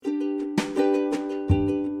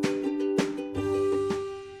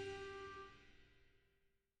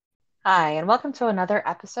Hi, and welcome to another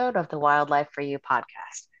episode of the Wildlife for You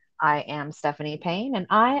podcast. I am Stephanie Payne, and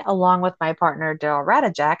I, along with my partner Daryl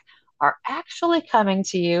Radijak, are actually coming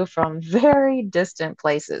to you from very distant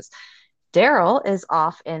places. Daryl is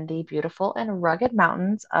off in the beautiful and rugged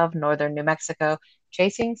mountains of northern New Mexico,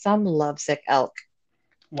 chasing some lovesick elk.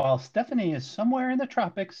 While Stephanie is somewhere in the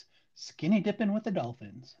tropics, skinny dipping with the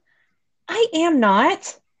dolphins. I am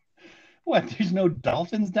not. What, there's no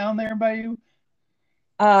dolphins down there by you?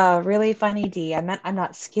 Really funny D. I meant I'm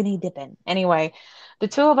not skinny dipping. Anyway, the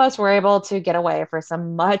two of us were able to get away for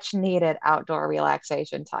some much needed outdoor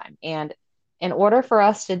relaxation time. And in order for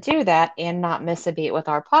us to do that and not miss a beat with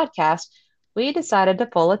our podcast, we decided to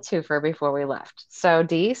pull a twofer before we left. So,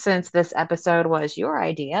 D, since this episode was your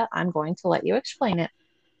idea, I'm going to let you explain it.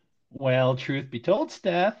 Well, truth be told,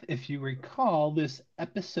 Steph, if you recall, this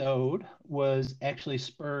episode was actually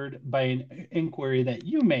spurred by an inquiry that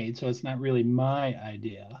you made, so it's not really my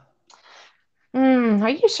idea. Are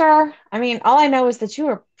you sure? I mean, all I know is that you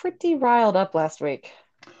were pretty riled up last week.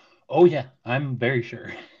 Oh, yeah, I'm very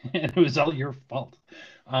sure. And it was all your fault.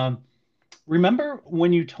 Um, Remember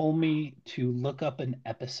when you told me to look up an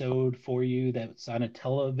episode for you that's on a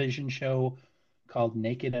television show called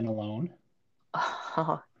Naked and Alone?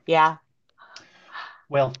 Oh, yeah.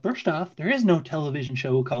 Well, first off, there is no television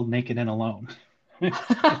show called Naked and Alone. Shows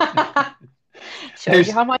you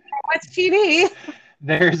there's how much I watch TV.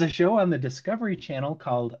 there's a show on the Discovery Channel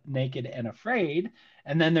called Naked and Afraid,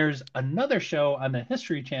 and then there's another show on the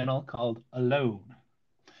History Channel called Alone.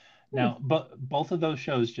 Now, but both of those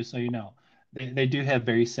shows, just so you know, they do have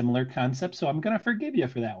very similar concepts, so I'm going to forgive you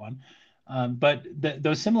for that one. But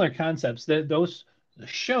those similar concepts, those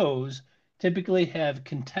shows typically have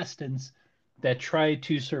contestants that try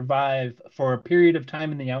to survive for a period of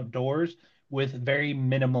time in the outdoors with very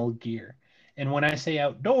minimal gear. And when I say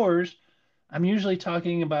outdoors, I'm usually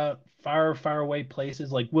talking about far, far away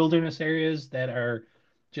places like wilderness areas that are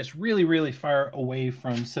just really, really far away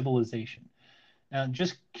from civilization. Now,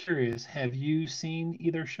 just curious, have you seen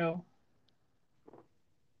either show?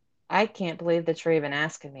 I can't believe that you're even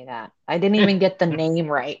asking me that. I didn't even get the name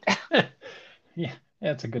right. Yeah,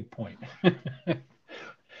 that's a good point.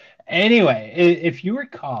 Anyway, if you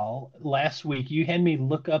recall, last week you had me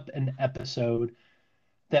look up an episode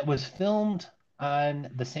that was filmed on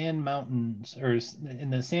the Sand Mountains or in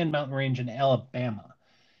the Sand Mountain Range in Alabama,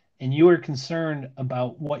 and you were concerned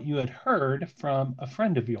about what you had heard from a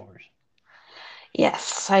friend of yours.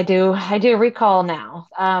 Yes, I do. I do recall now.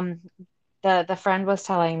 The friend was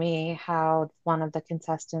telling me how one of the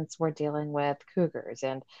contestants were dealing with cougars,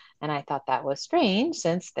 and I thought that was strange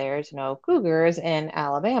since there's no cougars in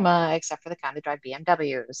Alabama except for the kind that drive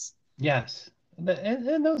BMWs. Yes,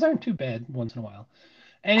 and those aren't too bad once in a while.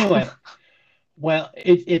 Anyway, well,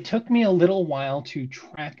 it took me a little while to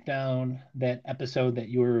track down that episode that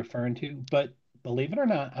you were referring to, but believe it or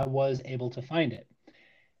not, I was able to find it.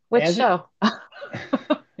 Which As it show?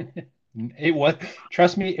 it was,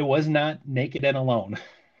 trust me, it was not Naked and Alone.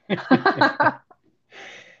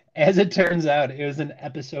 As it turns out, it was an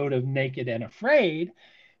episode of Naked and Afraid,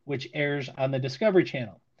 which airs on the Discovery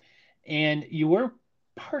Channel. And you were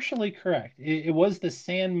partially correct. It was the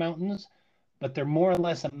Sand Mountains, but they're more or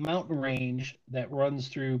less a mountain range that runs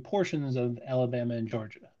through portions of Alabama and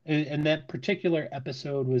Georgia. And that particular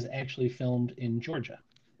episode was actually filmed in Georgia.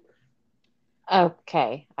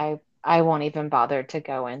 Okay, I won't even bother to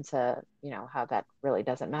go into, how that really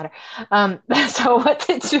doesn't matter. So what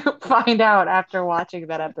did you find out after watching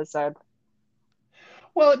that episode?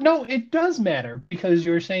 Well, no, it does matter because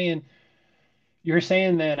you're saying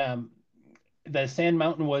that the Sand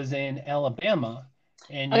Mountain was in Alabama,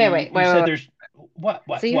 and Okay, you wait, you wait, wait, said wait. there's what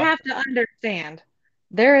So what you what? have to understand,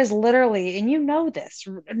 there is literally, and you know this,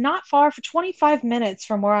 not far for 25 minutes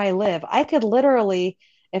from where I live, I could literally,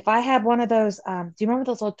 if I had one of those, do you remember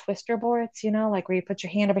those little twister boards, like where you put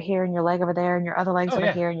your hand over here and your leg over there and your other leg's Oh over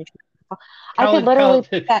yeah, here and you, I could college literally college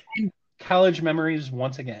put that in. college memories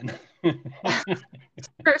once again.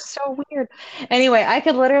 They're so weird. Anyway, I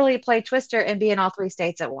could literally play Twister and be in all three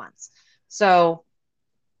states at once. So,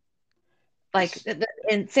 like,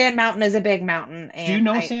 and Sand Mountain is a big mountain, Do you and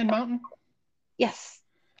know Sand Mountain? yes,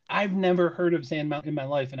 I've never heard of Sand Mountain in my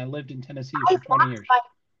life, and I lived in Tennessee I for 20 locked years. my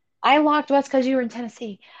I locked West because you were in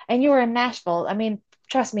Tennessee and you were in Nashville. I mean,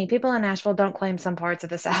 trust me, people in Nashville don't claim some parts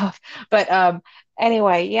of the South. But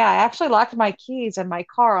anyway, yeah, I actually locked my keys in my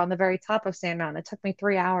car on the very top of Sand Mountain. It took me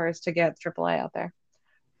 3 hours to get AAA out there.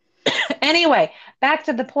 Anyway, back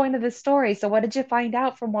to the point of the story. So, what did you find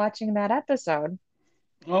out from watching that episode?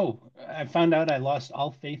 Oh, I found out I lost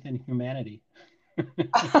all faith in humanity.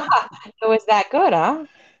 It was that good, huh?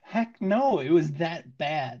 Heck no, it was that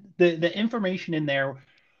bad. The information in there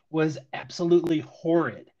was absolutely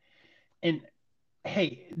horrid. And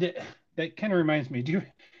hey, that kind of reminds me. Do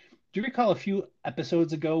you recall a few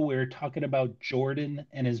episodes ago we were talking about Jordan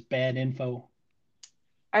and his bad info?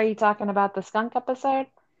 Are you talking about the skunk episode?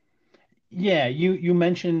 Yeah, you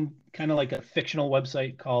mentioned kind of like a fictional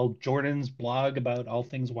website called Jordan's Blog about all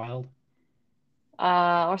things wild.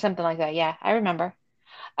 Or something like that. Yeah, I remember.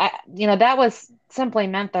 That was simply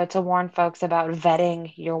meant though to warn folks about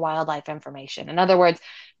vetting your wildlife information. In other words,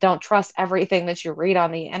 don't trust everything that you read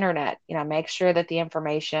on the internet. Make sure that the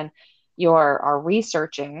information are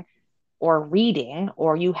researching or reading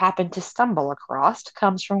or you happen to stumble across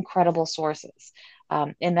comes from credible sources.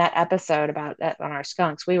 In that episode about on our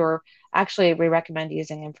skunks, we recommend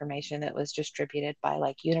using information that was distributed by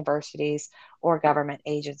like universities or government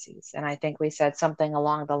agencies. And I think we said something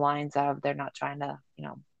along the lines of they're not trying to,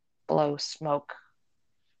 blow smoke.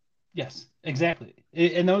 Yes, exactly.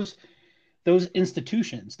 And those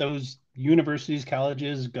institutions, those universities,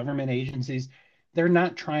 colleges, government agencies, they're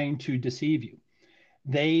not trying to deceive you.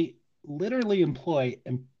 They literally employ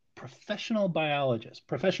professional biologists,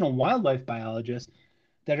 professional wildlife biologists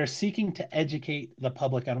that are seeking to educate the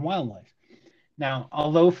public on wildlife. Now,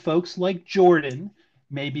 although folks like Jordan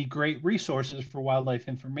may be great resources for wildlife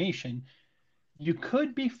information, you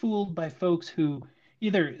could be fooled by folks who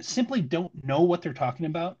either simply don't know what they're talking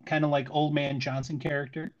about, kind of like Old Man Johnson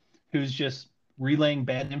character, who's just relaying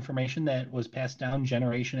bad information that was passed down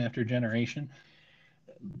generation after generation.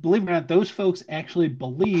 Believe it or not, those folks actually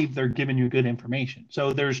believe they're giving you good information.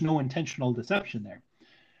 So there's no intentional deception there.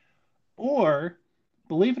 Or,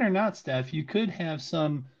 believe it or not, Steph, you could have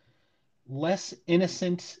some less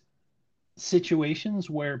innocent situations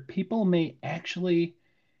where people may actually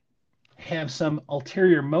have some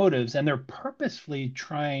ulterior motives and they're purposefully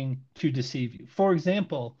trying to deceive you. For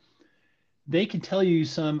example, they can tell you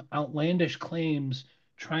some outlandish claims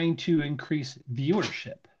trying to increase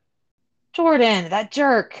viewership. Jordan, that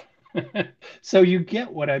jerk. So you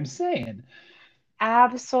get what I'm saying.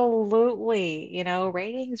 Absolutely.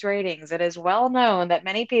 Ratings. It is well known that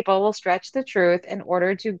many people will stretch the truth in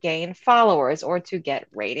order to gain followers or to get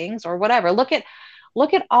ratings or whatever. Look at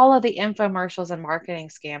all of the infomercials and marketing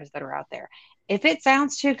scams that are out there. If it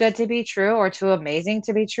sounds too good to be true or too amazing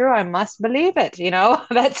to be true, I must believe it.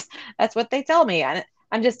 That's what they tell me. And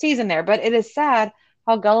I'm just teasing there, but it is sad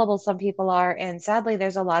how gullible some people are. And sadly,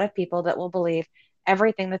 there's a lot of people that will believe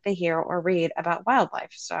everything that they hear or read about wildlife.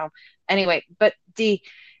 So anyway, but D,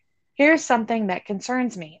 here's something that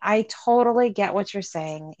concerns me. I totally get what you're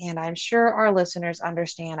saying, and I'm sure our listeners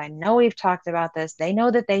understand. I know we've talked about this. They know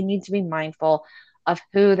that they need to be mindful of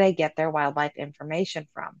who they get their wildlife information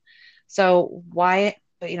from. So why,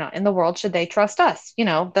 in the world should they trust us?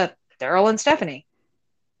 The Daryl and Stephanie.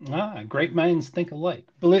 Great minds think alike.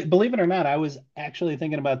 Believe it or not, I was actually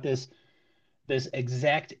thinking about this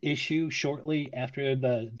exact issue shortly after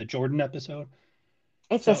the Jordan episode.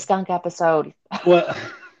 It's a So, skunk episode. well,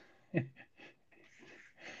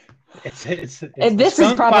 it's And the this is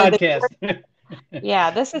skunk probably podcast. yeah,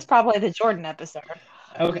 this is probably the Jordan episode.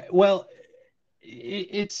 Okay, well,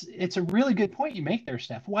 it's a really good point you make there,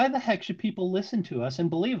 Steph. Why the heck should people listen to us and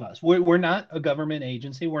believe us? We're not a government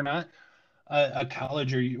agency. We're not a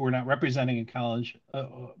college, or we're not representing a college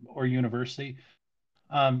or university.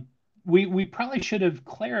 Um, we probably should have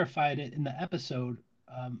clarified it in the episode,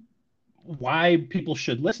 why people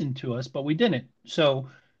should listen to us, but we didn't. So,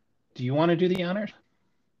 do you want to do the honors?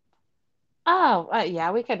 Oh,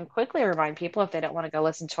 yeah, we can quickly remind people if they don't want to go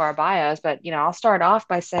listen to our bios. But, I'll start off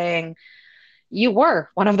by saying you were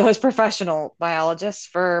one of those professional biologists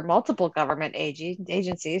for multiple government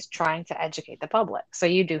agencies trying to educate the public. So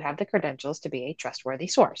you do have the credentials to be a trustworthy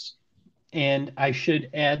source. And I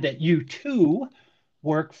should add that you too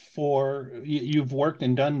you've worked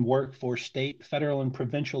and done work for state, federal, and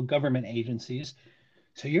provincial government agencies.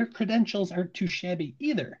 So your credentials aren't too shabby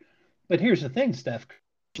either. But here's the thing, Steph,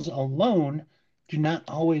 credentials alone do not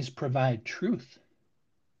always provide truth.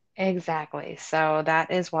 Exactly. So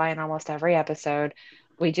that is why in almost every episode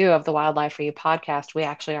we do of the Wildlife for You podcast, we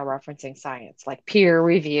actually are referencing science, like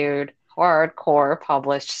peer-reviewed, hardcore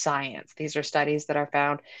published science. These are studies that are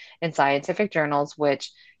found in scientific journals,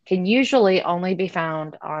 which can usually only be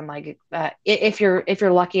found on like if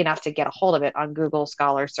you're lucky enough to get a hold of it on Google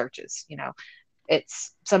Scholar searches.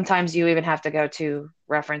 It's sometimes you even have to go to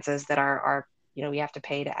references that are you have to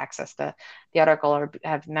pay to access the article or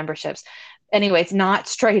have memberships. Anyway, it's not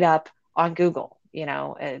straight up on Google.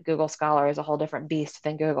 Google Scholar is a whole different beast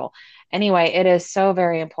than Google. Anyway, it is so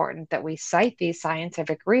very important that we cite these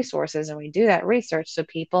scientific resources and we do that research so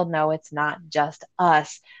people know it's not just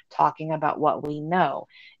us talking about what we know.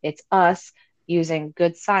 It's us using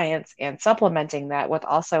good science and supplementing that with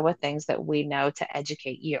things that we know to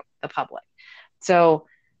educate you, the public. So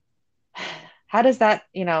how does that,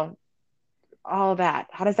 all that,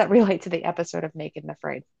 how does that relate to the episode of Naked and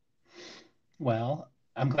Afraid? Well,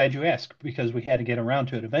 I'm glad you asked because we had to get around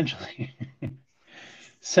to it eventually.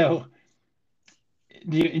 So,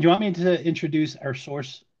 do you want me to introduce our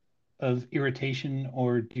source of irritation,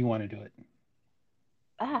 or do you want to do it?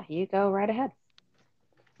 You go right ahead.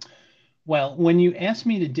 Well, when you asked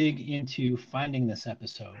me to dig into finding this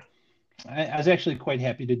episode, I was actually quite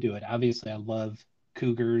happy to do it. Obviously, I love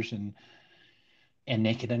cougars and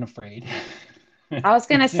Naked and Afraid. I was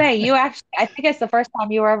gonna say, I think it's the first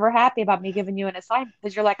time you were ever happy about me giving you an assignment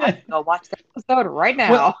because you're like, I can go watch the episode right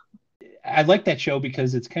Well, now. I like that show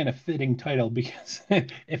because it's kind of fitting title because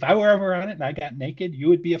if I were ever on it and I got naked, you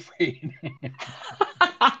would be afraid.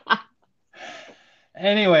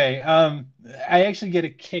 Anyway, I actually get a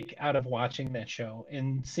kick out of watching that show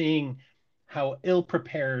and seeing how ill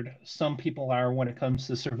prepared some people are when it comes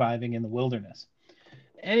to surviving in the wilderness.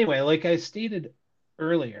 Anyway, like I stated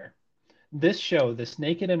earlier, this show, this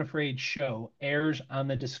Naked and Afraid show, airs on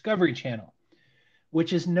the Discovery Channel,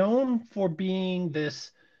 which is known for being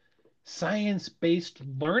this science-based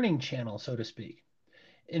learning channel, so to speak.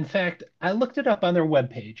 In fact, I looked it up on their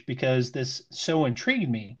webpage because this so intrigued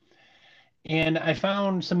me, and I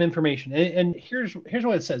found some information. And here's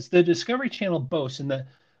what it says: the Discovery Channel boasts in the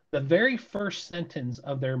very first sentence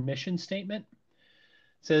of their mission statement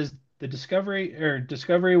says the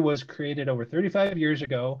Discovery was created over 35 years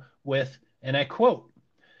ago with, and I quote,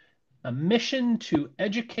 a mission to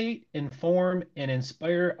educate, inform, and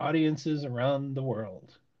inspire audiences around the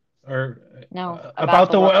world, or No,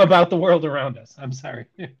 about the world. about the world around us. I'm sorry.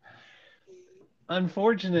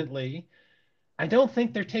 Unfortunately, I don't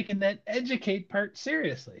think they're taking that educate part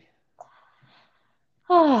seriously.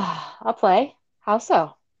 I'll play. How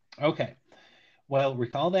so? Okay. Well,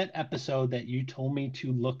 recall that episode that you told me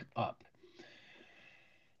to look up.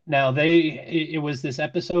 Now, it was this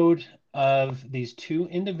episode of these two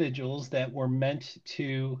individuals that were meant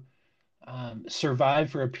to survive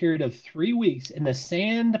for a period of 3 weeks in the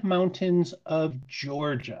sand mountains of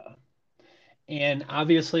Georgia. And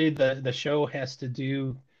obviously, the show has to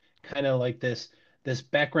do kind of like this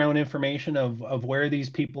background information of where these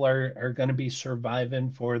people are going to be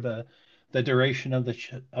surviving for the duration of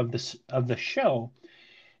the show.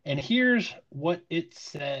 And here's what it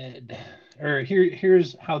said, or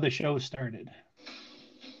here's how the show started.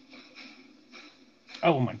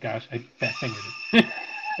 Oh my gosh, I fat fingered it.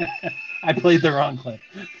 I played the wrong clip.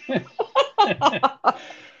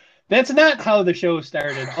 That's not how the show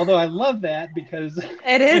started, although I love that because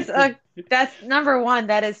That's number one,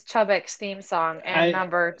 that is Chubbuck's theme song. And I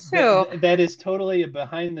number two, that is totally a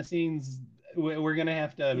behind the scenes. We're gonna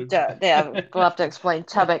have to. yeah, we'll have to explain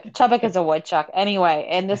Chubbuck. Chubbuck is a woodchuck. Anyway,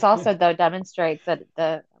 and this also though demonstrates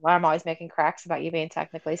that why I'm always making cracks about you being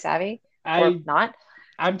technically savvy or not.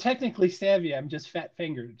 I'm technically savvy. I'm just fat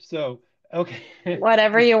fingered. So okay.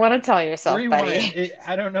 Whatever you want to tell yourself, buddy.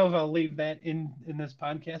 I don't know if I'll leave that in this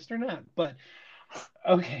podcast or not, but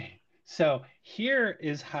okay. So here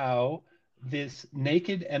is how this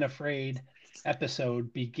Naked and Afraid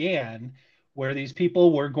episode began, where these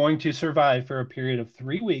people were going to survive for a period of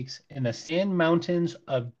 3 weeks in the sand mountains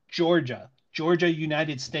of Georgia,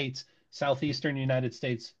 United States, southeastern United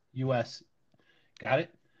States, U.S. Got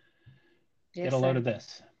it? Yes, Get a load sir. of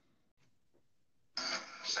this.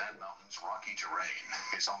 Sand Mountain's rocky terrain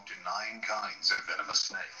is home to 9 kinds of venomous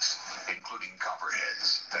snakes, including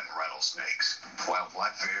copperheads and rattlesnakes, while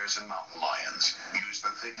black bears and mountain lions use the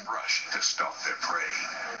thick brush to stalk their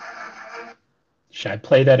prey. Should I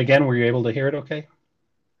play that again? Were you able to hear it okay?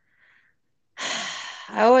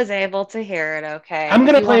 I was able to hear it okay. I'm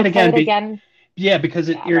going to play it again. Again? Yeah, because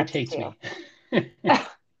it irritates me. Sand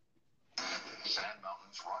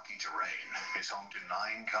Mountain's rocky terrain is home to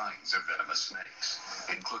 9 kinds of venomous snakes,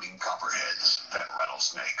 including copperheads and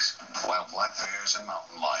rattlesnakes, while black bears and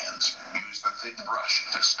mountain lions use the thick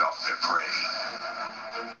brush to stalk their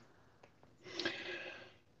prey.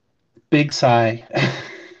 Big sigh.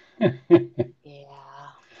 Yeah.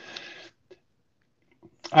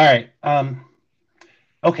 All right.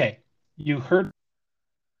 Okay. You heard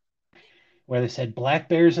where they said black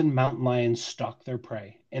bears and mountain lions stalk their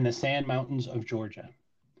prey in the sand mountains of Georgia.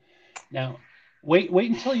 Now, wait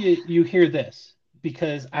until you hear this,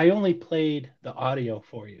 because I only played the audio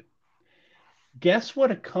for you. Guess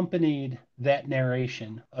what accompanied that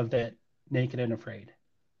narration of that Naked and Afraid?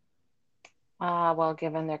 Well,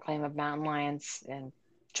 given their claim of mountain lions in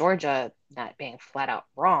Georgia not being flat out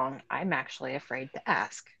wrong, I'm actually afraid to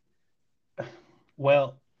ask.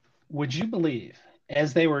 Well, would you believe,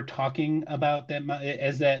 as they were talking about that,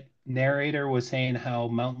 as that narrator was saying how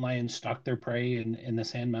mountain lions stalk their prey in the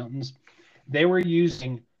Sand Mountains, they were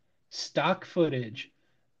using stock footage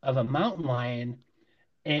of a mountain lion.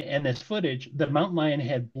 And this footage, the mountain lion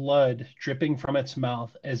had blood dripping from its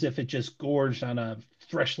mouth as if it just gorged on a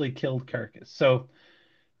freshly killed carcass. So,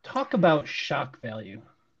 talk about shock value.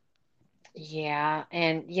 Yeah,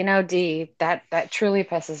 and Dee, that truly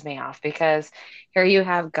pisses me off because here you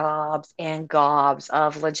have gobs and gobs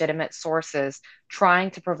of legitimate sources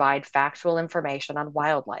trying to provide factual information on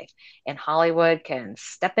wildlife, and Hollywood can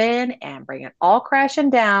step in and bring it all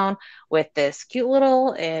crashing down with this cute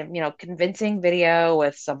little and convincing video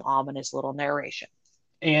with some ominous little narration.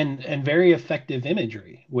 And very effective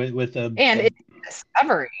imagery with And a it's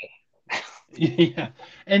discovery. yeah.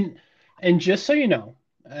 And just so you know,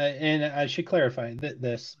 and I should clarify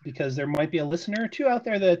this because there might be a listener or two out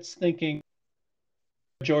there that's thinking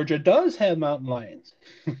Georgia does have mountain lions.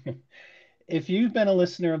 If you've been a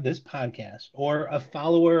listener of this podcast or a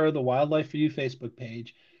follower of the Wildlife for You Facebook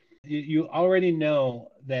page, you already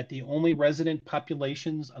know that the only resident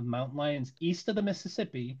populations of mountain lions east of the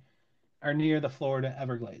Mississippi are near the Florida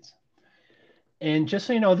Everglades. And just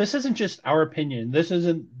so you know, this isn't just our opinion. This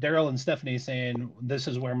isn't Daryl and Stephanie saying this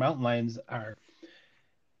is where mountain lions are.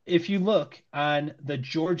 If you look on the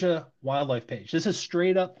Georgia Wildlife page, this is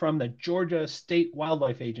straight up from the Georgia State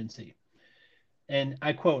Wildlife Agency. And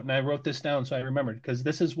I quote, and I wrote this down so I remembered, because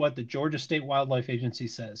this is what the Georgia State Wildlife Agency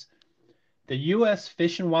says. The U.S.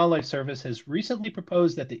 Fish and Wildlife Service has recently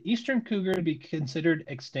proposed that the eastern cougar be considered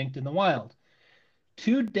extinct in the wild.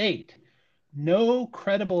 To date, no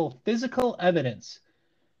credible physical evidence,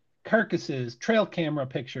 carcasses, trail camera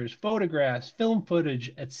pictures, photographs, film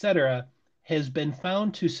footage, etc., has been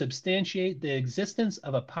found to substantiate the existence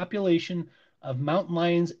of a population of mountain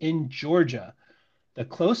lions in Georgia. The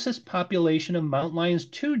closest population of mountain lions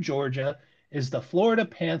to Georgia is the Florida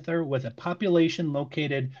panther, with a population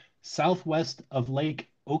located southwest of Lake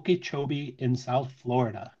Okeechobee in South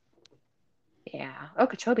Florida. Yeah,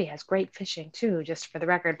 Okeechobee has great fishing too, just for the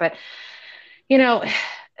record. But you know,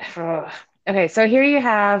 okay, so here you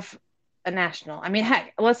have a national. I mean,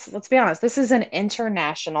 heck, let's be honest. This is an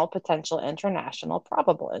international, potential international,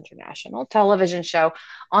 probable international television show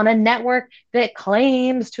on a network that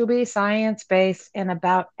claims to be science-based and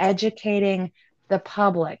about educating the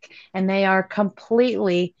public. And they are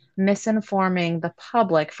completely misinforming the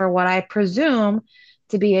public for what I presume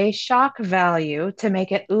to be a shock value to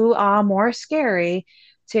make it ooh ah more scary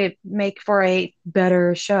to make for a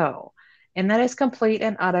better show. And that is complete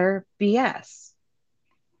and utter BS.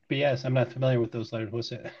 BS. I'm not familiar with those letters.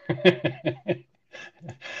 What's it?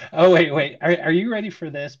 Oh, wait. Are you ready for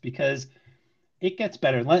this? Because it gets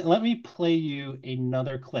better. Let me play you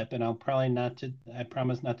another clip, and I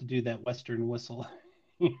promise not to do that Western whistle.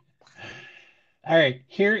 All right,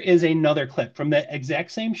 here is another clip from the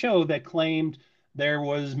exact same show that claimed there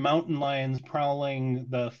was mountain lions prowling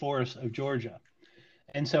the forests of Georgia.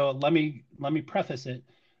 And so let me preface it.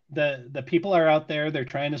 The people are out there, they're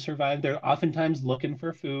trying to survive. They're oftentimes looking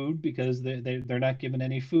for food because they're not given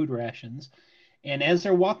any food rations. And as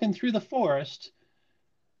they're walking through the forest,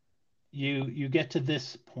 you get to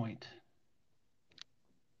this point.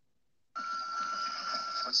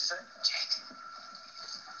 What's he say?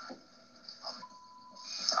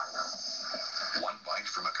 One bite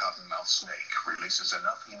from a cottonmouth snake releases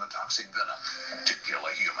enough hemotoxic venom to kill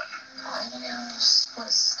a human. What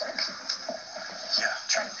a stick. Yeah.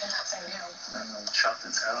 Try to pin that thing down. And then chop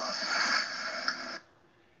its head off.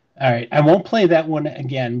 All right, I won't play that one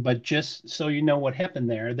again, but just so you know what happened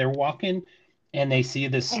there, they're walking and they see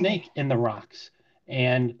this snake in the rocks.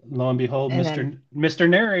 And lo and behold, And Mr.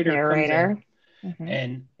 Narrator comes narrator. in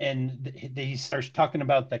Mhm. and he starts talking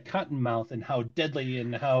about the cottonmouth and how deadly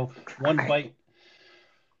and how one bite.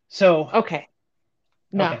 So Okay.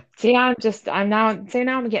 No. okay. See, now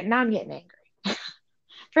I'm getting angry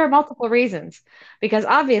for multiple reasons. Because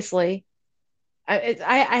obviously,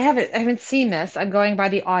 I haven't seen this. I'm going by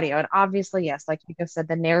the audio, and obviously, yes, like you just said,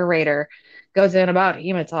 the narrator goes in about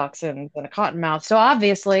hemotoxins and a cottonmouth. So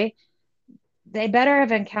obviously, they better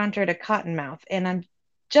have encountered a cottonmouth. And I'm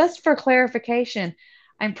just for clarification,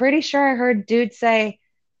 I'm pretty sure I heard dude say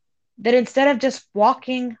that instead of just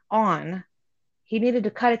walking on, he needed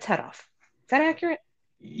to cut its head off. Is that accurate?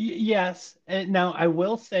 Yes. And now I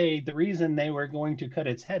will say the reason they were going to cut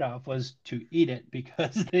its head off was to eat it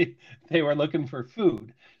because they were looking for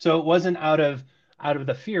food. So it wasn't out of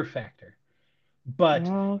the fear factor. But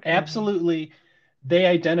Okay. absolutely, they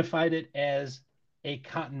identified it as a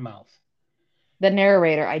cottonmouth. The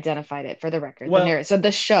narrator identified it for the record. The Well, narrator, so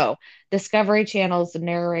the show, Discovery Channel's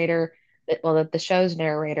narrator, well, the show's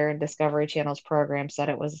narrator and Discovery Channel's program said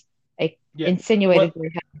it was a yeah. insinuated Well,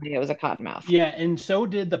 very heavily it was a cottonmouth. yeah, and so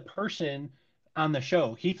did the person on the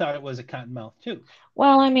show. He thought it was a cottonmouth too.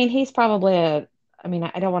 Well, I mean, he's probably a, I mean,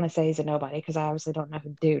 I don't want to say he's a nobody because I obviously don't know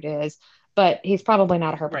who dude is, but he's probably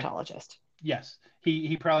not a Right. herpetologist. Yes.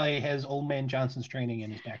 He probably has old man Johnson's training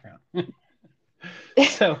in his background.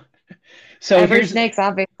 So so Every here's snake's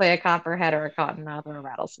obviously a copperhead or a cottonmouth or a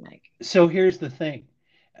rattlesnake. so here's the thing.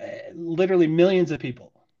 Literally millions of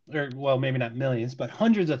people, or well, maybe not millions, but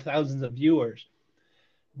hundreds of thousands of viewers,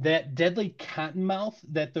 that deadly cottonmouth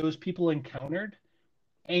that those people encountered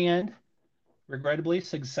and regrettably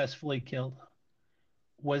successfully killed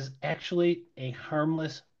was actually a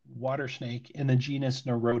harmless water snake in the genus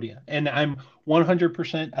Neurodia. And I'm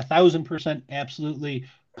 100%, 1,000% absolutely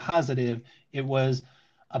positive it was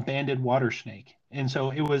a banded water snake. And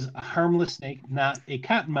so it was a harmless snake, not a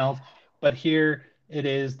cottonmouth, but here it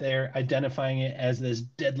is, they're identifying it as this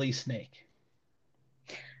deadly snake.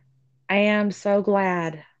 I am so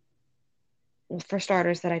glad, well, for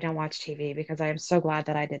starters, that I don't watch TV because I am so glad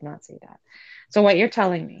that I did not see that. So, what you're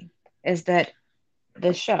telling me is that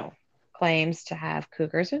the show claims to have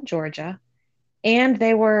cougars in Georgia, and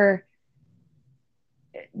they were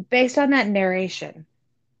based on that narration.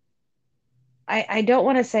 I don't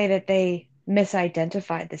want to say that they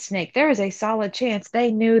misidentified the snake. There is a solid chance they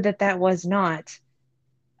knew that that was not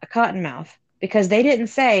a cottonmouth because they didn't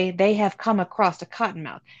say they have come across a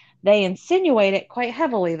cottonmouth. They insinuate it quite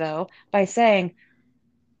heavily, though, by saying,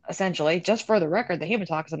 essentially, just for the record, the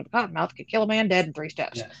hemotoxin of a cottonmouth could kill a man dead in 3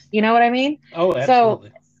 steps. Yes. You know what I mean? Oh, So,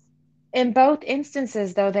 absolutely. in both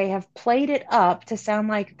instances, though, they have played it up to sound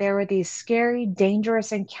like there were these scary,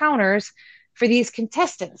 dangerous encounters for these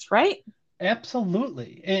contestants, right?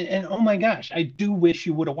 Absolutely. And oh my gosh, I do wish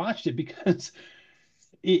you would have watched it because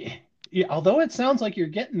it, although it sounds like you're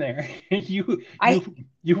getting there, you I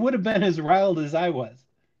you would have been as riled as I was.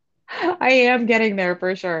 I am getting there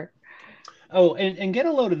for sure. Oh, and get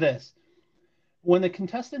a load of this. When the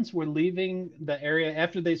contestants were leaving the area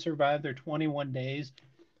after they survived their 21 days,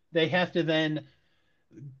 they have to then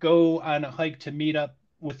go on a hike to meet up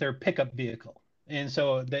with their pickup vehicle. And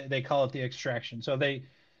so they call it the extraction. So they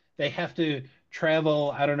have to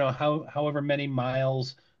travel, I don't know however many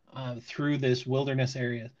miles through this wilderness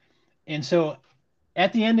area. And so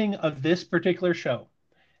at the ending of this particular show,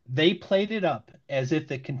 they played it up as if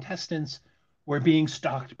the contestants were being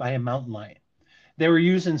stalked by a mountain lion. They were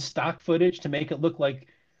using stock footage to make it look like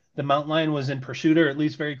the mountain lion was in pursuit or at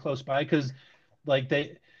least very close by because like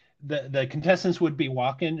the contestants would be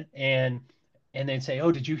walking and they'd say,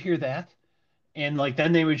 "Oh, did you hear that?" And like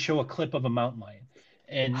then they would show a clip of a mountain lion,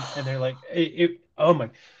 and they're like, "Oh my,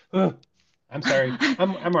 ugh, I'm sorry,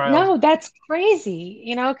 I'm riled." No, that's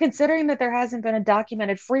crazy. Considering that there hasn't been a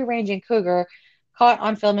documented free-ranging cougar caught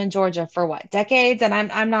on film in Georgia for what, decades? And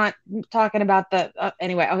I'm not talking about the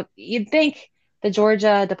anyway. You'd think the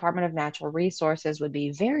Georgia Department of Natural Resources would be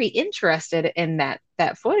very interested in that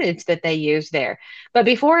footage that they used there. But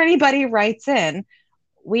before anybody writes in,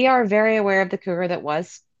 we are very aware of the cougar that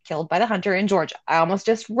was killed by the hunter in Georgia. I almost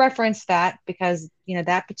just referenced that because,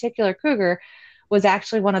 that particular cougar was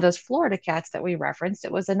actually one of those Florida cats that we referenced.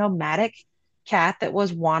 It was a nomadic cat that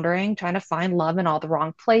was wandering, trying to find love in all the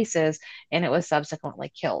wrong places, and it was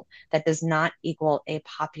subsequently killed. That does not equal a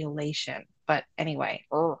population. But anyway,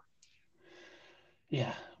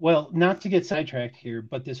 Yeah. Well, not to get sidetracked here,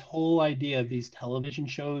 but this whole idea of these television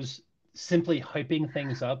shows simply hyping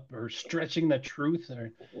things up or stretching the truth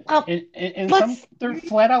or well, and some let's they're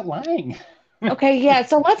flat out lying. Okay, yeah.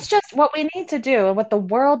 So let's just, what we need to do, and what the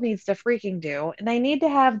world needs to freaking do, they need to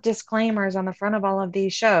have disclaimers on the front of all of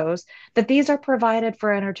these shows that these are provided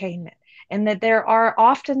for entertainment and that there are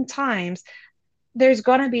oftentimes there's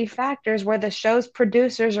going to be factors where the show's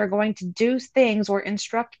producers are going to do things or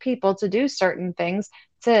instruct people to do certain things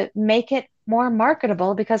to make it more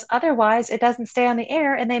marketable because otherwise it doesn't stay on the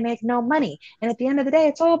air and they make no money. And at the end of the day,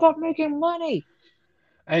 it's all about making money.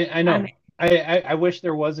 I I mean, know. I wish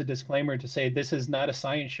there was a disclaimer to say this is not a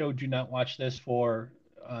science show. Do not watch this for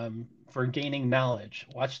gaining knowledge.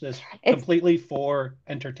 Watch this it's completely for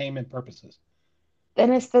entertainment purposes.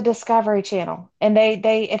 then it's the Discovery Channel. And they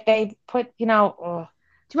if they put, do you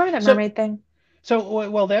remember that So mermaid thing? So,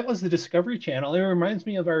 well, that was the Discovery Channel. It reminds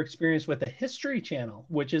me of our experience with the History Channel,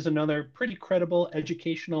 which is another pretty credible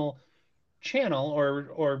educational channel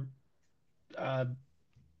or uh,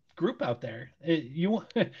 group out there. You want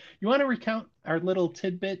to recount our little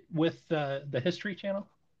tidbit with the History Channel?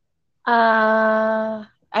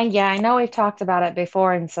 And yeah, I know we've talked about it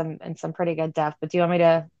before in some pretty good depth, but do you want me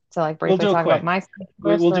to like We'll briefly do it talk about quick. my side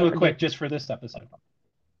first, We'll do it or do quick just for this episode.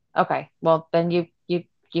 okay, well then you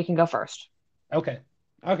can go first. Okay.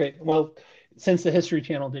 Okay. Well, since the History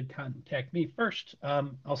Channel did contact me first,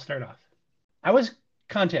 I'll start off. I was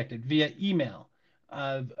contacted via email.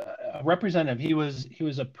 A representative. He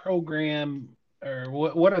was a program, or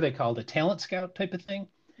what are they called? A talent scout type of thing.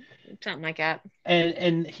 Something like that.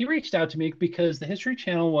 And he reached out to me because the History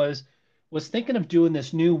Channel was thinking of doing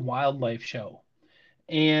this new wildlife show,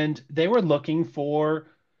 and they were looking for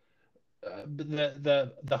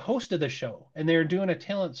the host of the show, and they were doing a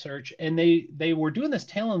talent search, and they were doing this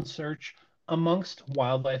talent search amongst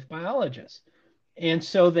wildlife biologists, and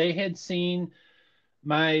so they had seen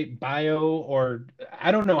my bio, or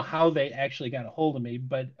I don't know how they actually got a hold of me,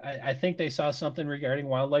 but I think they saw something regarding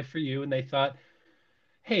Wildlife for You, and they thought,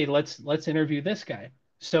 hey, let's interview this guy.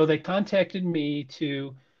 So they contacted me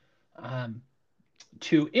um,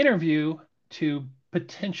 to interview to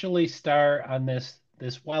potentially star on this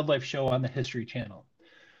wildlife show on the History Channel.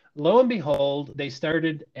 Lo and behold, they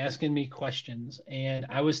started asking me questions, and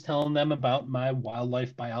I was telling them about my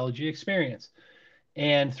wildlife biology experience.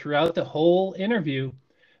 And throughout the whole interview,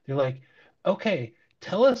 they're like, okay,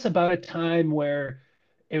 tell us about a time where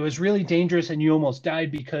it was really dangerous and you almost died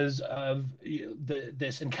because of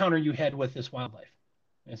this encounter you had with this wildlife.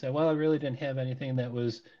 I said, well, I really didn't have anything that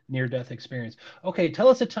was near death experience. Okay, tell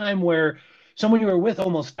us a time where someone you were with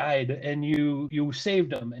almost died and you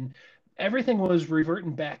saved them. And everything was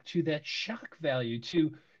reverting back to that shock value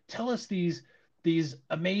to tell us these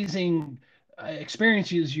amazing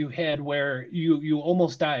experiences you had where you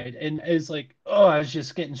almost died. And it's like, oh, I was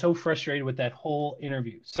just getting so frustrated with that whole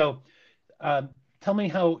interview. So um, tell me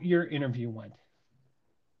how your interview went.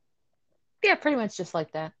 Yeah, pretty much just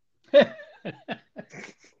like that.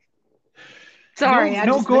 No, Sorry, I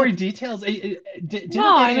no just gory details. no, Didn't that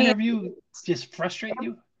I mean interview just frustrate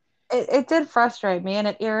you? it did frustrate me and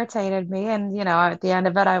it irritated me. And, you know, at the end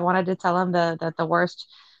of it, I wanted to tell him that the worst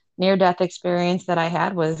near death experience that I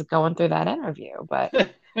had was going through that interview. But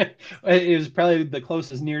It was probably the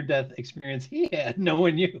closest near death experience he had,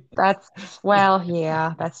 knowing you. that's, well,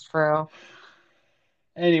 yeah, that's true.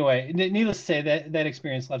 Anyway, needless to say, that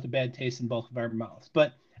experience left a bad taste in both of our mouths.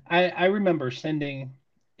 But I remember sending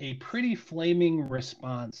a pretty flaming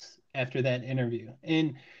response after that interview.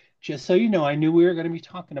 And just so you know, I knew we were going to be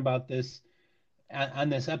talking about this on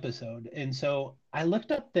this episode. And so I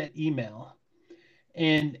looked up that email.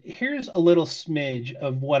 And here's a little smidge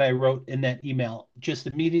of what I wrote in that email just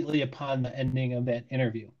immediately upon the ending of that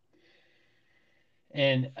interview.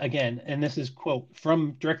 And again, and this is quote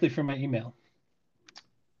from directly from my email.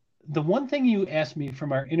 The one thing you asked me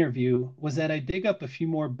from our interview was that I dig up a few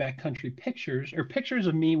more backcountry pictures or pictures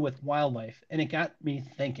of me with wildlife, and it got me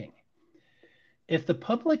thinking. If the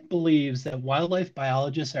public believes that wildlife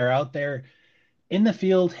biologists are out there in the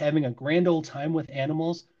field having a grand old time with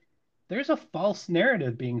animals, there's a false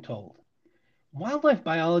narrative being told. Wildlife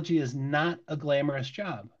biology is not a glamorous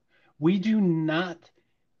job. We do not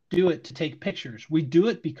do it to take pictures. We do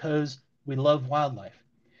it because we love wildlife.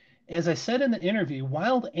 As I said in the interview,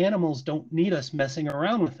 wild animals don't need us messing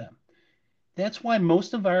around with them. That's why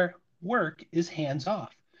most of our work is hands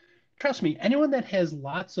off. Trust me, anyone that has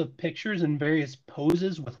lots of pictures and various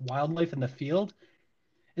poses with wildlife in the field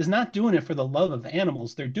is not doing it for the love of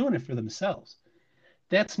animals. They're doing it for themselves.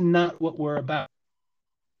 That's not what we're about.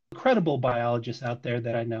 Incredible biologists out there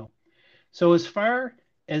that I know. So, as far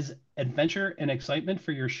as adventure and excitement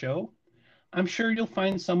for your show, I'm sure you'll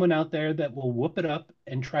find someone out there that will whoop it up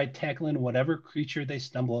and try tackling whatever creature they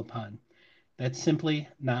stumble upon. That's simply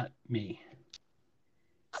not me.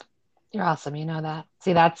 You're awesome. You know that.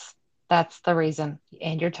 See, that's the reason.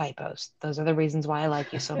 And your typos. Those are the reasons why I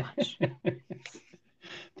like you so much.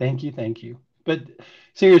 Thank you, thank you. But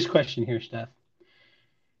serious question here, Steph.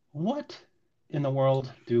 What in the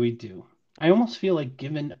world do we do? I almost feel like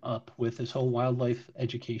giving up with this whole wildlife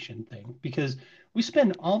education thing because we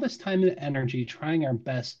spend all this time and energy trying our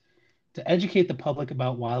best to educate the public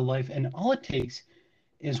about wildlife, and all it takes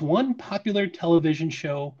is one popular television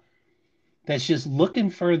show that's just looking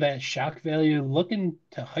for that shock value, looking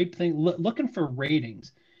to hype things, looking for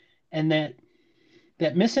ratings, and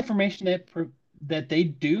that misinformation that they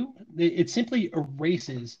do, it simply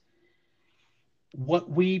erases what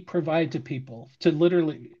we provide to people to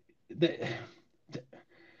literally the,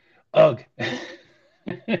 Ugh.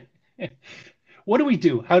 What do we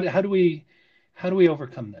do? How do we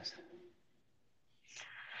overcome this?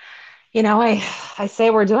 I say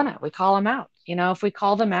we're doing it. We call them out. If we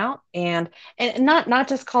call them out and not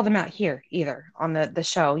just call them out here either on the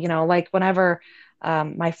show, like whenever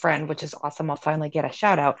my friend, which is awesome, I'll finally get a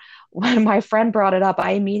shout out. When my friend brought it up,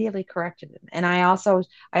 I immediately corrected him. And I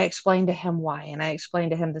explained to him why, and I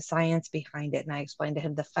explained to him the science behind it, and I explained to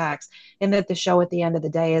him the facts, and that the show at the end of the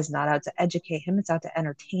day is not out to educate him, it's out to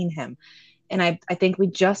entertain him. And I think we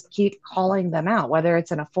just keep calling them out, whether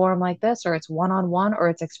it's in a forum like this or it's one-on-one or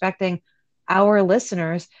it's expecting our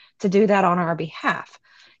listeners to do that on our behalf.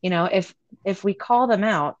 If we call them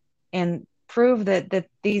out and prove that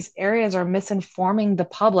these areas are misinforming the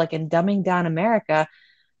public and dumbing down America,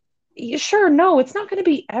 sure, no, it's not going to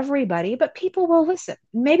be everybody, but people will listen.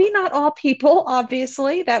 Maybe not all people,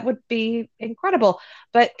 obviously, that would be incredible,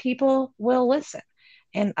 but people will listen.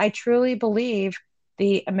 And I truly believe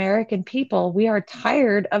the American people, we are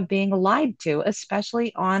tired of being lied to,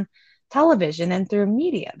 especially on television and through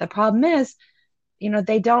media. The problem is,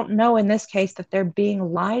 they don't know in this case that they're being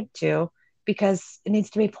lied to because it needs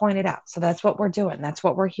to be pointed out. So that's what we're doing. That's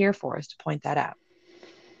what we're here for, is to point that out.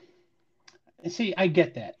 See, I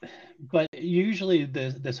get that, but usually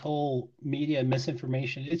this whole media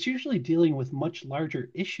misinformation, it's usually dealing with much larger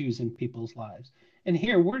issues in people's lives. And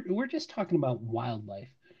here we're just talking about wildlife.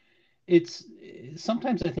 It's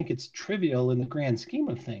sometimes I think it's trivial in the grand scheme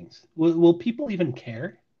of things. Will people even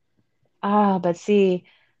care? But see,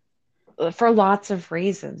 for lots of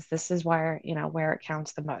reasons, this is where it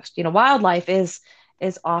counts the most. Wildlife is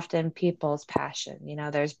often people's passion.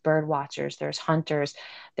 There's bird watchers, there's hunters,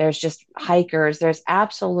 there's just hikers, there's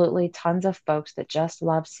absolutely tons of folks that just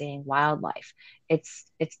love seeing wildlife. It's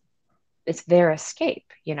their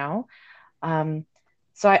escape. um,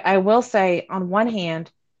 so I will say, on one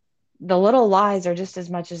hand, the little lies are just as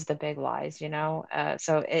much as the big lies.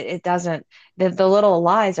 So it doesn't, the little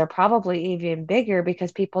lies are probably even bigger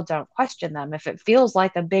because people don't question them. If it feels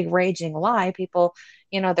like a big raging lie, people,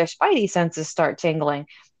 their spidey senses start tingling.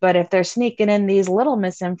 But if they're sneaking in these little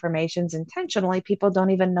misinformations intentionally, people don't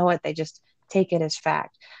even know it. They just take it as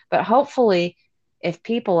fact. But hopefully, if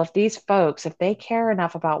these folks, if they care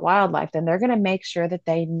enough about wildlife, then they're going to make sure that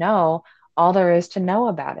they know all there is to know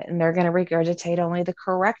about it, and they're going to regurgitate only the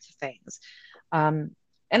correct things. Um,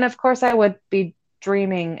 and of course, I would be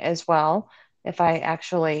dreaming as well if I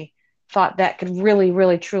actually thought that could really,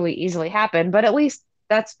 really, truly, easily happen. But at least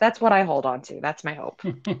that's what I hold on to. That's my hope.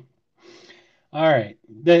 All right,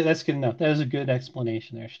 that's good enough. That was a good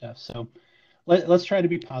explanation there, Steph. So let's try to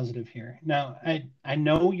be positive here. Now, I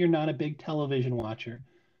know you're not a big television watcher,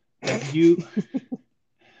 but you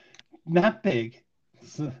not big.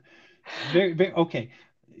 So, very, very okay.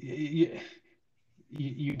 You,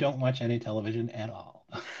 you don't watch any television at all,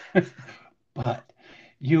 but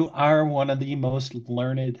you are one of the most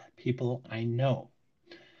learned people I know.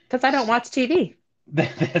 Because I don't watch TV.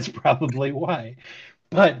 That's probably why.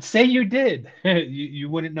 But say you did, you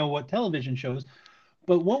wouldn't know what television shows.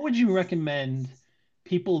 But what would you recommend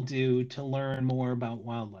people do to learn more about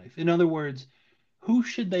wildlife? In other words, who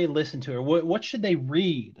should they listen to, or what should they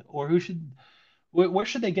read, or where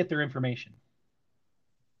should they get their information?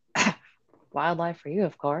 Wildlife for you,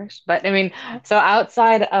 of course. But I mean, so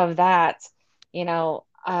outside of that, you know,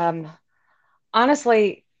 um,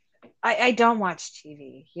 honestly, I don't watch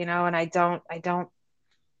TV, and I don't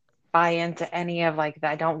buy into any of like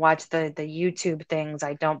that. I don't watch the YouTube things.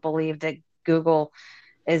 I don't believe that Google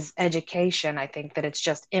is education. I think that it's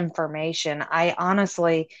just information. I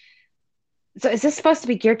honestly, so is this supposed to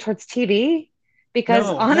be geared towards TV? Because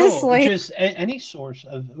No, no, honestly, just any source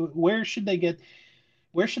of where should they get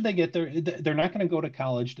they're not going to go to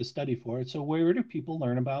college to study for it. So where do people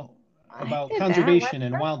learn I about did that. conservation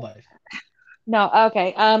and wildlife? No,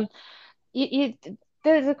 okay. You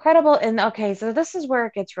the credible, and okay, so this is where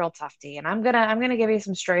it gets real tough, D, and I'm gonna give you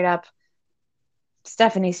some straight up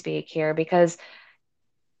Stephanie speak here, because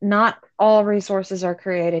not all resources are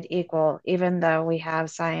created equal, even though we have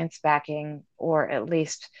science backing, or at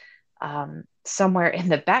least somewhere in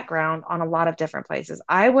the background on a lot of different places.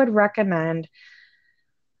 I would recommend,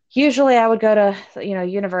 usually I would go to,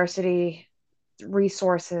 university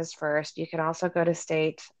resources first. You can also go to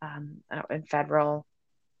state and federal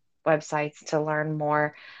websites to learn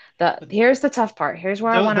more. But Here's the tough part. Here's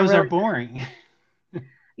where I want to those are really, boring.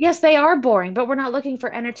 yes, they are boring, but we're not looking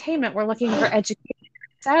for entertainment. We're looking for education.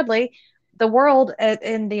 Sadly, the world,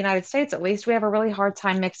 in the United States at least, we have a really hard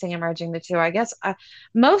time mixing and merging the two. I guess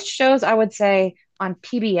most shows, I would say, on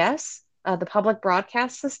PBS, the public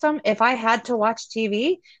broadcast system, if I had to watch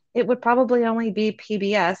TV, it would probably only be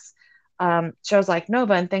PBS. shows like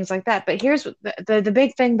Nova and things like that. But here's the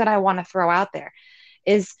big thing that I want to throw out there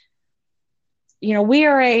is, we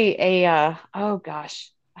are oh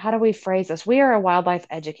gosh, how do we phrase this? We are a wildlife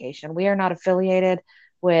education. We are not affiliated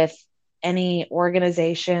with any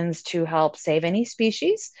organizations to help save any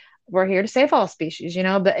species. We're here to save all species,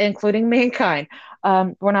 but including mankind.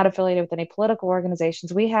 We're not affiliated with any political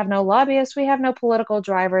organizations. We have no lobbyists. We have no political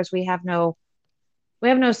drivers. We have no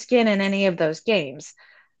skin in any of those games.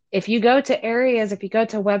 If you go to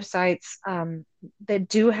websites that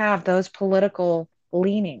do have those political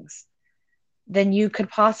leanings, then you could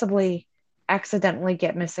possibly accidentally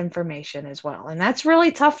get misinformation as well. And that's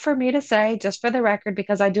really tough for me to say, just for the record,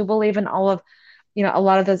 because I do believe in all of, a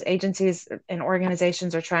lot of those agencies and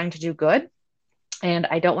organizations are trying to do good. And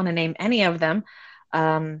I don't want to name any of them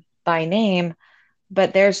by name,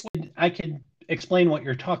 but I can explain what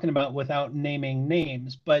you're talking about without naming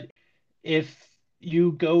names, but if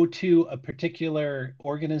you go to a particular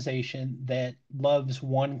organization that loves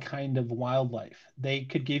one kind of wildlife, they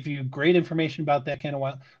could give you great information about that kind of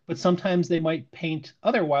wild, but sometimes they might paint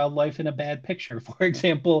other wildlife in a bad picture. For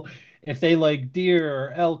example, if they like deer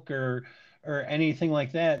or elk or anything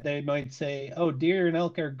like that, they might say, oh, deer and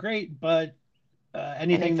elk are great, but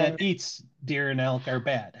anything that eats deer and elk are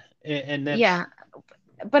bad. And that's, yeah,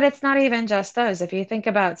 but it's not even just those. If you think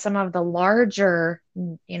about some of the larger,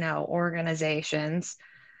 organizations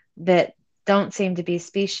that don't seem to be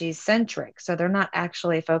species centric, so they're not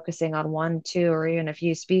actually focusing on one, two, or even a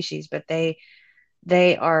few species, but they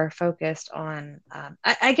are focused on.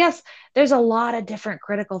 I guess there's a lot of different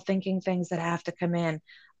critical thinking things that have to come in.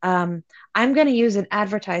 I'm going to use an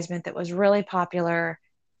advertisement that was really popular.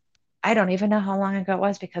 I don't even know how long ago it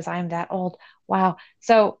was because I'm that old. Wow.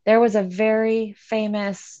 So there was a very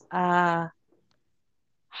famous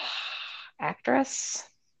actress,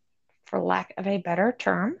 for lack of a better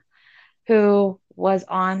term, who was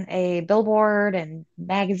on a billboard and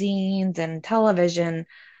magazines and television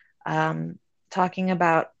talking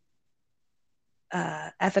about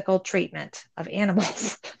ethical treatment of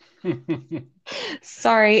animals.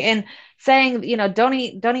 Sorry. And saying, don't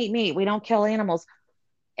eat meat. We don't kill animals.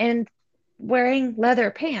 And wearing leather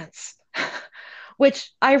pants,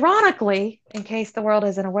 which ironically, in case the world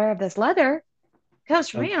isn't aware of this, leather comes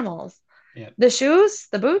from animals. Yeah. The shoes,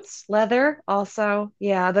 the boots, leather also.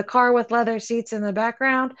 Yeah, the car with leather seats in the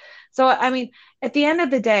background. So, I mean, at the end of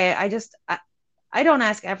the day, I don't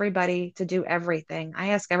ask everybody to do everything.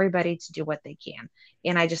 I ask everybody to do what they can.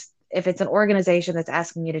 And if it's an organization that's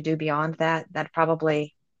asking you to do beyond that, that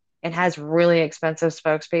probably, and has really expensive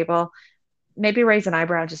spokespeople, maybe raise an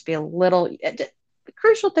eyebrow, just be a little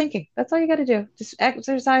crucial thinking. That's all you got to do. Just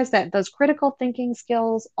exercise those critical thinking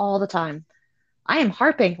skills all the time. I am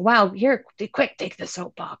harping. Wow, here, quick, take the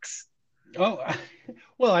soapbox. Oh,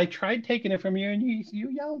 well, I tried taking it from you and you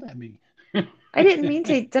yelled at me. I didn't mean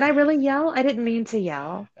to. Did I really yell? I didn't mean to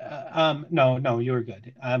yell. No, you were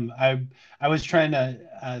good. I was trying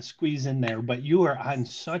to squeeze in there, but you were on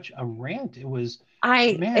such a rant. It was,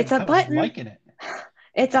 man, it's a I button. was liking it.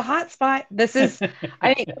 It's a hot spot. This is,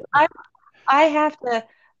 I mean, I have to,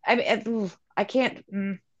 I mean, I can't,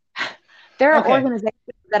 there are organizations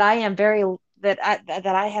that I am that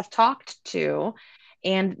I have talked to,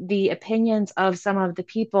 and the opinions of some of the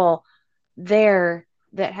people there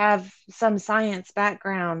that have some science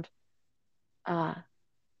background,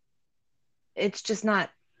 it's not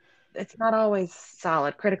always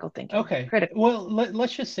solid critical thinking. Okay. Well,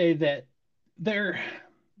 let's just say that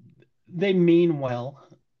they mean well.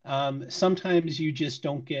 Sometimes you just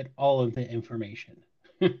don't get all of the information.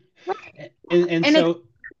 and so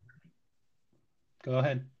go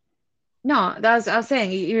ahead. No, I was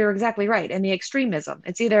saying you're exactly right. And the extremism,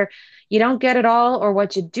 it's either you don't get it all, or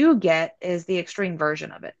what you do get is the extreme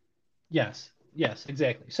version of it. Yes,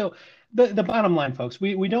 exactly. So the bottom line, folks,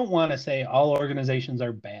 we don't want to say all organizations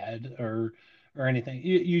are bad or anything.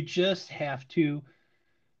 You just have to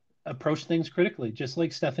approach things critically, just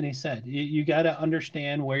like Stephanie said. You got to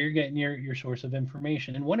understand where you're getting your source of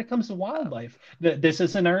information. And when it comes to wildlife, this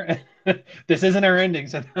isn't our ending,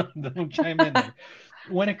 so don't chime in there.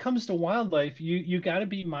 When it comes to wildlife, you got to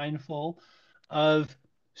be mindful of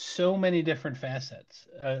so many different facets,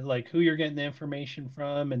 like who you're getting the information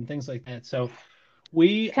from and things like that. So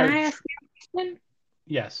Can I ask you a question?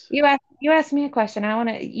 Yes. You asked me a question.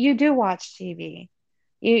 You do watch TV.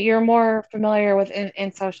 You're more familiar with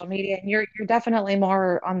in social media, and you're definitely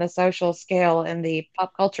more on the social scale and the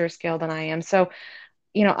pop culture scale than I am. So,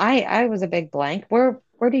 I was a big blank. Where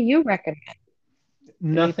do you recommend?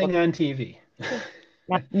 Nothing on TV.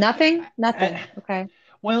 Nothing. Okay.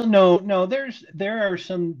 Well, no, there's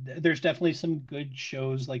definitely some good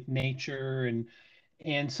shows like Nature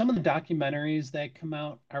and some of the documentaries that come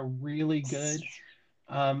out are really good.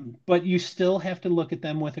 But you still have to look at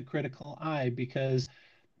them with a critical eye because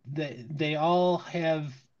they all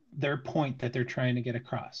have their point that they're trying to get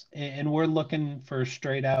across, and we're looking for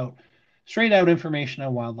straight out information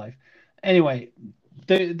on wildlife. Anyway,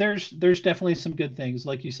 there's definitely some good things.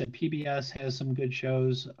 Like you said, PBS has some good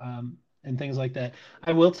shows and things like that.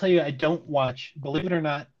 I will tell you, I don't watch, believe it or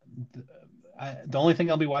not, the only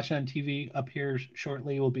thing I'll be watching on TV up here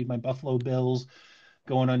shortly will be my Buffalo Bills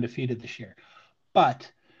going undefeated this year.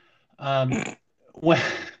 But um, when,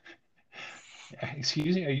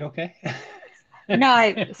 excuse me, are you okay?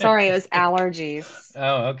 No, sorry, it was allergies.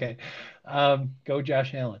 Oh, okay. Go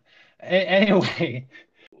Josh Allen. Anyway,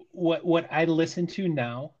 what I listen to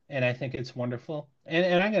now, and I think it's wonderful,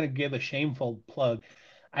 and I'm gonna give a shameful plug.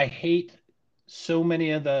 I hate so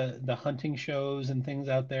many of the hunting shows and things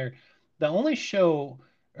out there. The only show,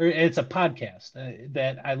 or it's a podcast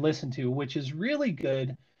that I listen to, which is really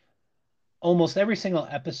good. Almost every single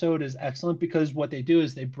episode is excellent because what they do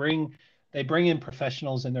is they bring in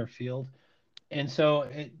professionals in their field. And so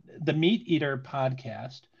the Meat Eater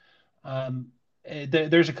podcast, um,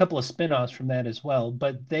 there's a couple of spin-offs from that as well,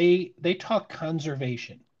 but they talk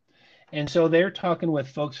conservation. And so they're talking with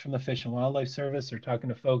folks from the Fish and Wildlife Service. They're talking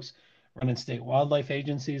to folks running state wildlife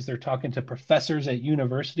agencies. They're talking to professors at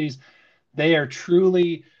universities. They are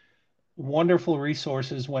truly wonderful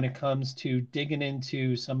resources when it comes to digging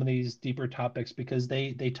into some of these deeper topics because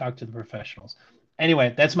they talk to the professionals.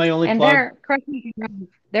 Anyway, that's my only And plug. they're, correct me if I'm wrong,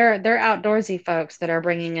 they're outdoorsy folks that are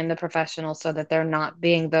bringing in the professionals so that they're not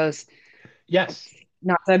being those, Yes.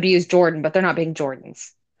 not to abuse Jordan, but they're not being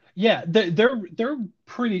Jordans. Yeah, they're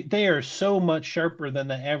pretty. They are so much sharper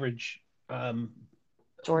um,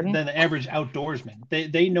 Jordan? than the average outdoorsman.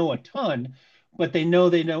 They know a ton, but they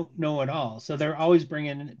don't know it all. So they're always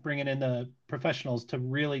bringing in the professionals to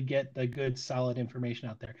really get the good solid information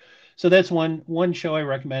out there. So that's one show I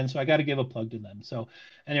recommend. So I got to give a plug to them. So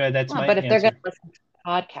anyway, that's Well, my but if they're going to answer. listen to the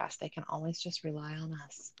podcast, they can always just rely on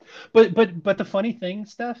us. But the funny thing,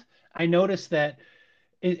 Steph, I noticed that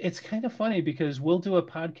it's kind of funny because we'll do a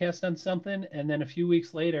podcast on something, and then a few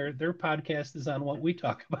weeks later, their podcast is on what we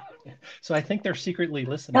talk about. So I think they're secretly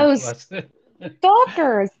listening to Those us.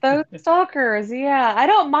 those stalkers. Yeah, I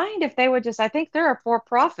don't mind if they would just, I think they're a for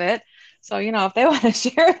profit. So, if they want to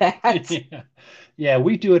share that. Yeah. Yeah,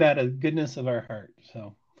 we do it out of goodness of our heart.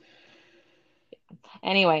 So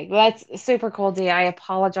Anyway, that's super cool, D. I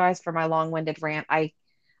apologize for my long-winded rant.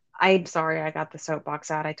 I'm sorry I got the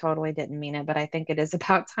soapbox out. I totally didn't mean it, but I think it is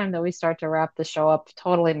about time that we start to wrap the show up.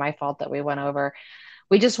 Totally my fault that we went over.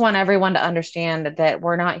 We just want everyone to understand that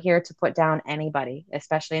we're not here to put down anybody,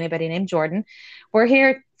 especially anybody named Jordan. We're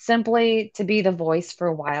here simply to be the voice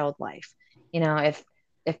for wildlife.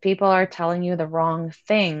 If people are telling you the wrong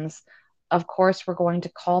things, of course we're going to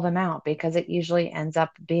call them out because it usually ends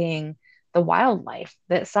up being the wildlife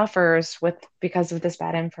that suffers with because of this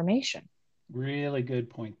bad information. really good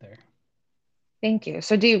point there. Thank you.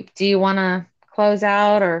 So do you want to close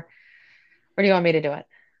out or do you want me to do it?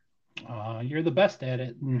 You're the best at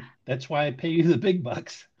it, and that's why I pay you the big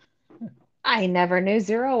bucks. I never knew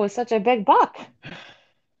zero was such a big buck.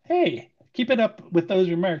 Hey, keep it up with those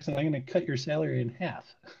remarks, and I'm going to cut your salary in half.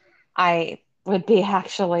 I would be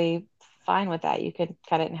actually fine with that. You could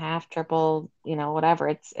cut it in half, triple, whatever.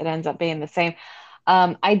 It ends up being the same.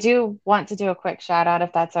 I do want to do a quick shout out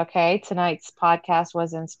if that's okay. Tonight's podcast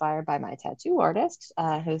was inspired by my tattoo artist,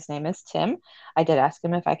 whose name is Tim. I did ask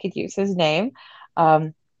him if I could use his name.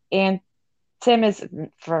 And Tim is,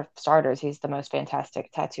 for starters, he's the most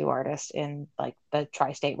fantastic tattoo artist in like the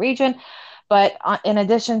tri-state region. But in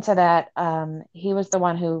addition to that, he was the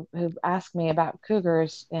one who asked me about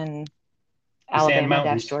cougars in The Sand Alabama dash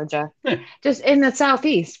Mountains. Georgia, just in the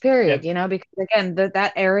southeast. Period. Yep. Because again,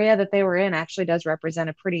 that area that they were in actually does represent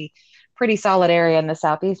a pretty solid area in the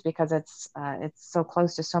southeast because it's so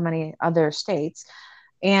close to so many other states.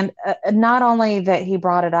 And not only that he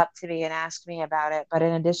brought it up to me and asked me about it, but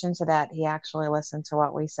in addition to that, he actually listened to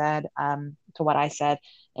what we said, to what I said,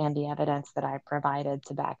 and the evidence that I provided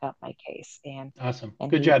to back up my case. And Awesome.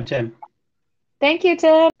 and Good he, job, Tim. thank you,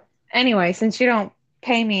 Tim. Anyway, since you don't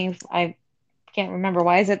pay me, I can't remember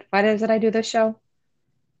why is it I do this show?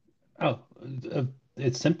 Oh,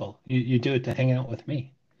 it's simple. You do it to hang out with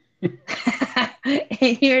me.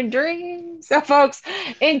 in your dreams. So, folks,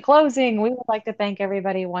 in closing, we would like to thank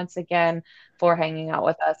everybody once again for hanging out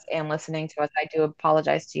with us and listening to us. I do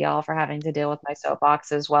apologize to y'all for having to deal with my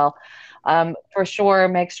soapbox as well. For sure,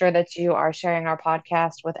 make sure that you are sharing our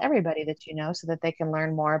podcast with everybody that you know so that they can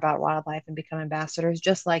learn more about wildlife and become ambassadors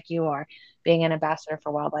just like you are. Being an ambassador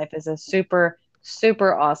for wildlife is a super,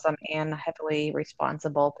 super awesome and heavily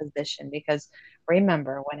responsible position because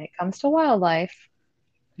remember, when it comes to wildlife,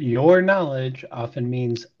 Your knowledge often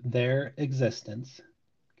means their existence.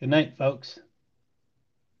 Good night, folks.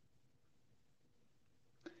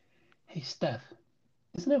 Hey, Steph,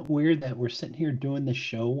 isn't it weird that we're sitting here doing this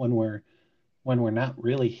show when we're not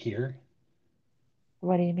really here?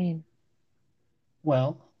 what do you mean?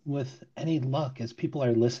 Well, with any luck, as people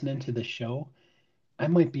are listening to the show, I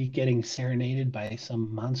might be getting serenaded by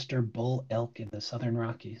some monster bull elk in the Southern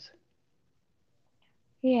Rockies.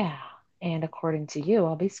 Yeah. And according to you,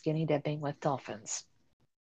 I'll be skinny dipping with dolphins.